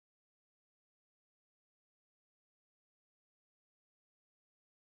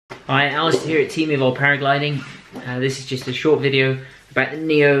Hi, Alistair here at Neo Lite Paragliding. This is just a short video about the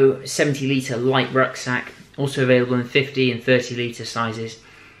Neo 70 litre light rucksack, also available in 50 and 30 litre sizes.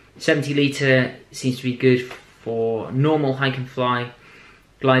 70 litre seems to be good for normal hike and fly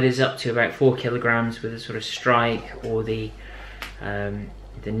gliders up to about 4 kilograms with a sort of strike or the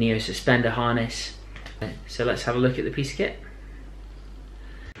Neo suspender harness. So let's have a look at the piece of kit.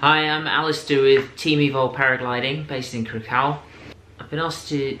 Hi, I'm Alistair with Team Evol Paragliding, based in Krakow. I've been asked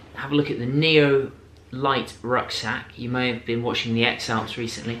to have a look at the Neo Lite rucksack. You may have been watching the X-Alps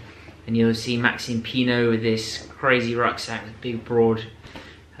recently, and you'll see Maxime Pinot with this crazy rucksack with big broad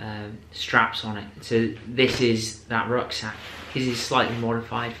straps on it. So this is that rucksack. His is slightly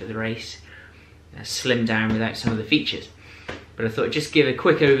modified for the race, slimmed down without some of the features. But I thought I'd just give a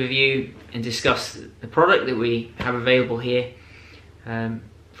quick overview and discuss the product that we have available here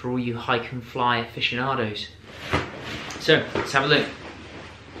for all you hike and fly aficionados. So let's have a look.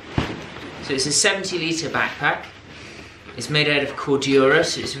 So it's a 70 litre backpack. It's made out of Cordura,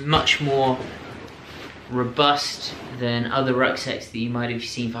 so it's much more robust than other rucksacks that you might have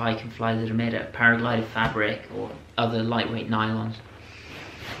seen for hike and fly that are made out of paraglider fabric or other lightweight nylons.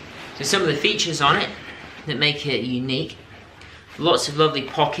 So some of the features on it that make it unique: lots of lovely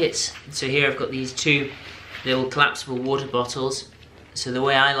pockets. So here I've got these two little collapsible water bottles. So the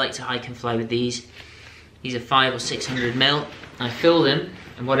way I like to hike and fly with these are 500 or 600 ml. I fill them,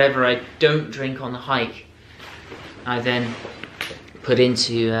 and whatever I don't drink on the hike, I then put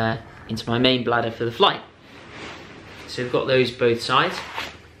into my main bladder for the flight. So we've got those both sides.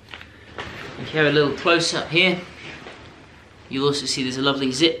 If you have a little close up here, you'll also see there's a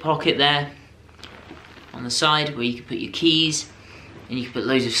lovely zip pocket there on the side where you can put your keys, and you can put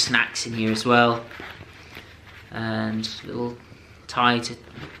loads of snacks in here as well, and a little tie to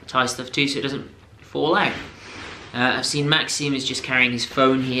tie stuff to so it doesn't fall out. I've seen Maxime is just carrying his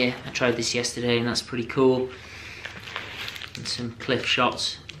phone here. I tried this yesterday and that's pretty cool. And some cliff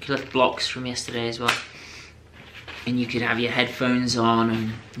blocks from yesterday as well. And you could have your headphones on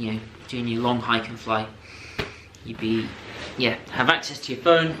and, you know, doing your long hike and fly. You'd have access to your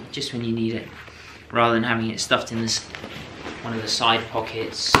phone just when you need it, rather than having it stuffed in this one of the side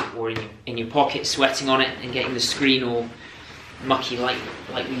pockets or in your pocket, sweating on it and getting the screen all mucky like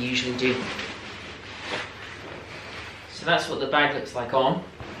we usually do. So that's what the bag looks like on.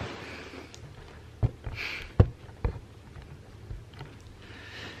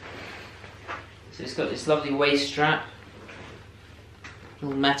 So it's got this lovely waist strap,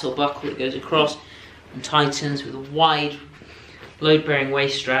 little metal buckle that goes across and tightens with a wide load-bearing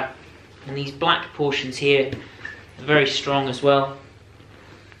waist strap. And these black portions here are very strong as well.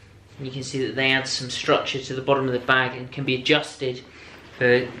 And you can see that they add some structure to the bottom of the bag and can be adjusted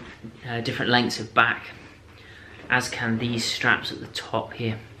for different lengths of back, as can these straps at the top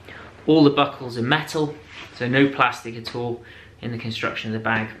here. All the buckles are metal, so no plastic at all in the construction of the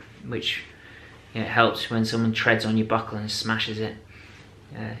bag, which helps when someone treads on your buckle and smashes it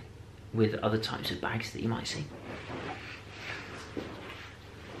with other types of bags that you might see.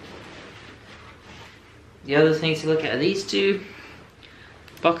 The other thing to look at are these two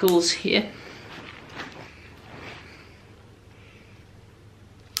buckles here.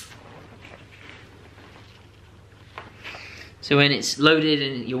 So when it's loaded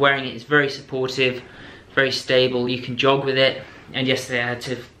and you're wearing it, it's very supportive, very stable. You can jog with it. And yesterday I had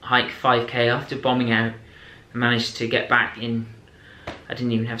to hike 5k after bombing out and managed to get back in. I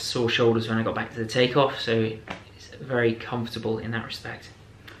didn't even have sore shoulders when I got back to the takeoff, so it's very comfortable in that respect.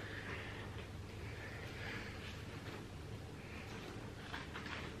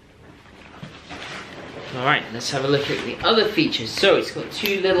 Alright, let's have a look at the other features. So it's got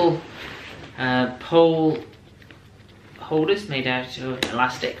two little pole holders made out of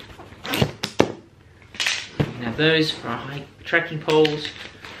elastic. You can have those for our hike trekking poles.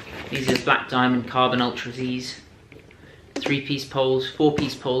 These are Black Diamond Carbon Ultra Z's. 3-piece poles,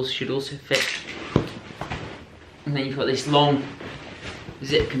 4-piece poles should also fit. And then you've got this long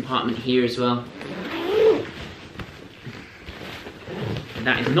zip compartment here as well. And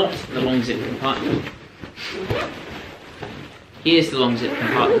that is not the long zip compartment. Here's the long zip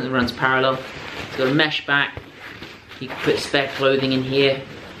compartment that runs parallel. It's got a mesh back. You can put spare clothing in here,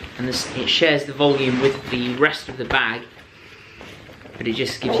 and it shares the volume with the rest of the bag, but it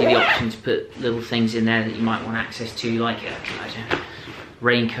just gives you the option to put little things in there that you might want access to, like a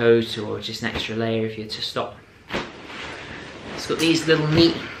raincoat or just an extra layer if you're to stop. It's got these little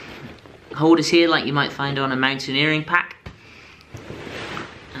neat holders here like you might find on a mountaineering pack,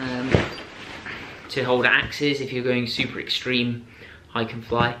 to hold axes if you're going super extreme hike and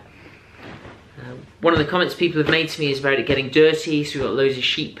fly. One of the comments people have made to me is about it getting dirty, so we've got loads of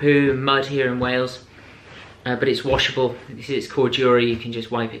sheep poo and mud here in Wales, but it's washable. This is its Cordura, you can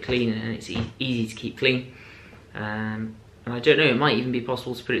just wipe it clean and it's easy to keep clean. And I don't know, it might even be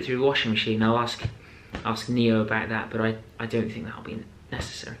possible to put it through the washing machine. I'll ask Neo about that, but I don't think that'll be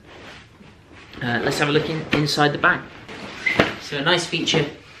necessary. Let's have a look inside the bag. So a nice feature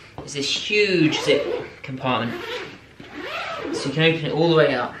is this huge zip compartment. So you can open it all the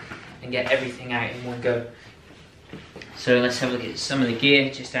way up and get everything out in one go. So let's have a look at some of the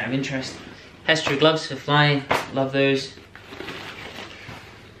gear, just out of interest. Hestra gloves for flying, love those.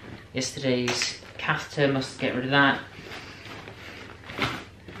 Yesterday's catheter, must get rid of that.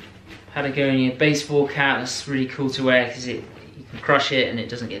 Patagonia baseball cap, that's really cool to wear because you can crush it and it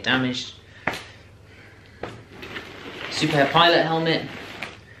doesn't get damaged. Super pilot helmet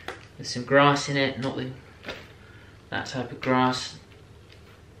with some grass in it, not that type of grass.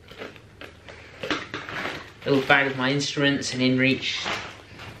 Little bag of my instruments and InReach.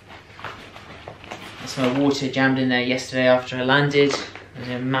 That's my water jammed in there yesterday after I landed. I was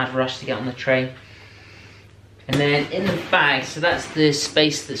in a mad rush to get on the train. And then in the bag, so that's the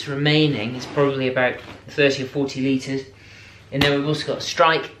space that's remaining, it's probably about 30 or 40 litres. And then we've also got a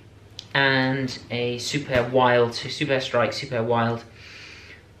Strike and a Super Wild, so Super Strike, Super Wild.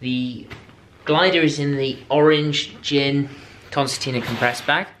 The glider is in the orange gin concertina compressed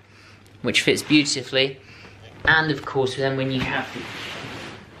bag, which fits beautifully. And of course, then when you have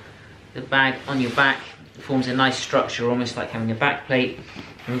the bag on your back, it forms a nice structure, almost like having a back plate.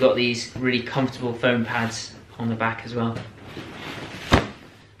 And we've got these really comfortable foam pads on the back as well.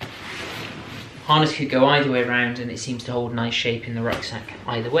 Harness could go either way around and it seems to hold nice shape in the rucksack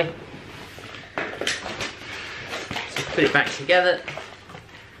either way. So put it back together.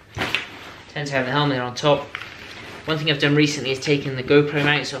 Tend to have the helmet on top. One thing I've done recently is taken the GoPro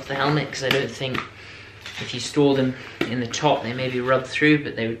mounts off the helmet because I don't think if you store them in the top they may be rubbed through,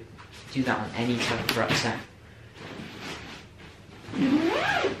 but they would do that on any type of rucksack.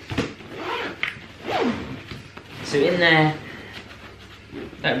 So in there,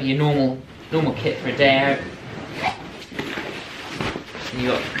 that would be your normal kit for a day out. And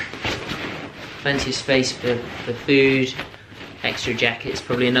you've got plenty of space for food, extra jackets,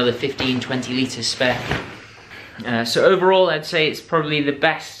 probably another 15-20 litres spare. So overall I'd say it's probably the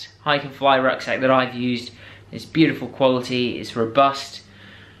best hike and fly rucksack that I've used. It's beautiful quality, it's robust,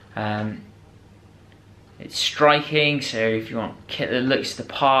 it's striking, so if you want kit that looks the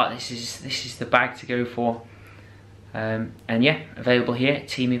part, this is the bag to go for. And yeah, available here at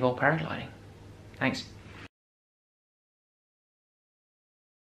Team Evol Paragliding. Thanks.